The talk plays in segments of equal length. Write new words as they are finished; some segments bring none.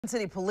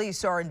City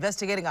police are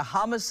investigating a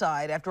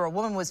homicide after a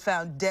woman was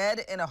found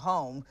dead in a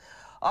home.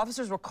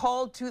 Officers were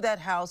called to that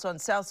house on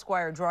South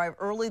Squire Drive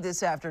early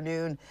this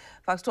afternoon.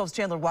 Fox 12's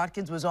Chandler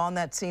Watkins was on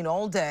that scene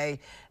all day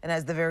and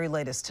has the very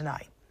latest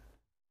tonight.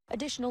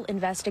 Additional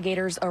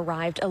investigators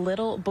arrived a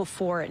little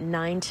before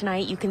 9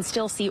 tonight. You can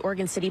still see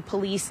Oregon City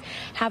Police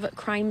have a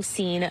crime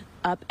scene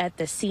up at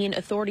the scene.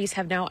 Authorities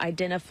have now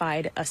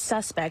identified a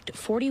suspect,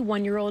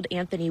 41-year-old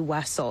Anthony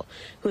Wessel,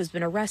 who has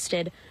been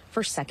arrested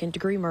for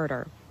second-degree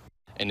murder.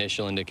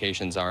 Initial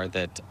indications are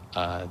that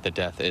the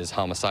death is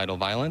homicidal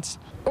violence.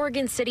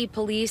 Oregon City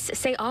Police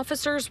say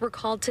officers were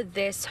called to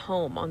this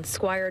home on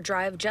Squire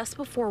Drive just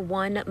before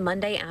 1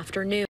 Monday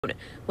afternoon.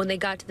 When they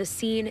got to the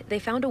scene, they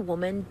found a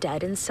woman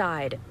dead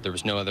inside. There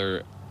was no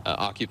other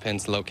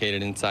occupants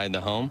located inside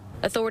the home.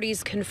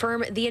 Authorities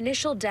confirm the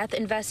initial death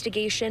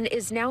investigation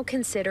is now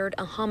considered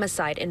a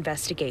homicide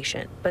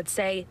investigation, but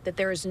say that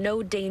there is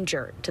no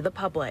danger to the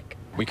public.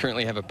 We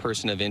currently have a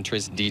person of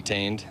interest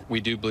detained.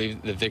 We do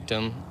believe the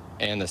victim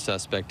and the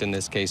suspect in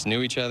this case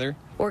knew each other.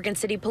 Oregon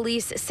City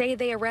Police say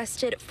they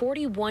arrested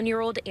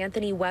 41-year-old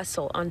Anthony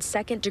Wessel on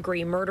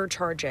second-degree murder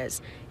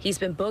charges. He's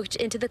been booked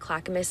into the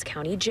Clackamas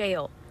County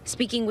Jail.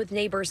 Speaking with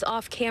neighbors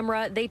off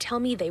camera, they tell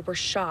me they were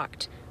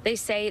shocked. They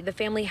say the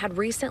family had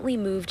recently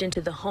moved into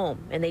the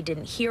home and they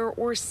didn't hear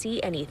or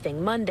see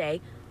anything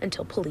Monday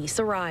until police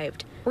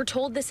arrived. We're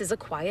told this is a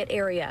quiet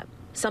area,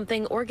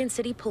 something Oregon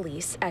City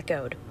Police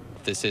echoed.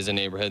 This is a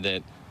neighborhood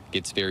that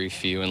gets very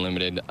few and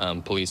limited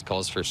police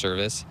calls for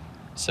service.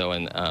 So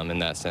in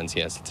that sense,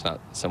 yes, it's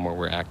not somewhere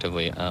we're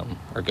actively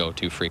or go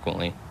to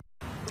frequently.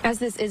 As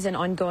this is an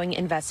ongoing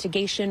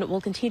investigation, we'll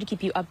continue to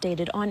keep you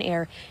updated on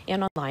air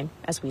and online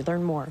as we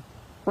learn more.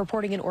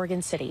 Reporting in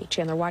Oregon City,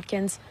 Chandler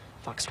Watkins,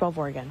 Fox 12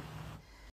 Oregon.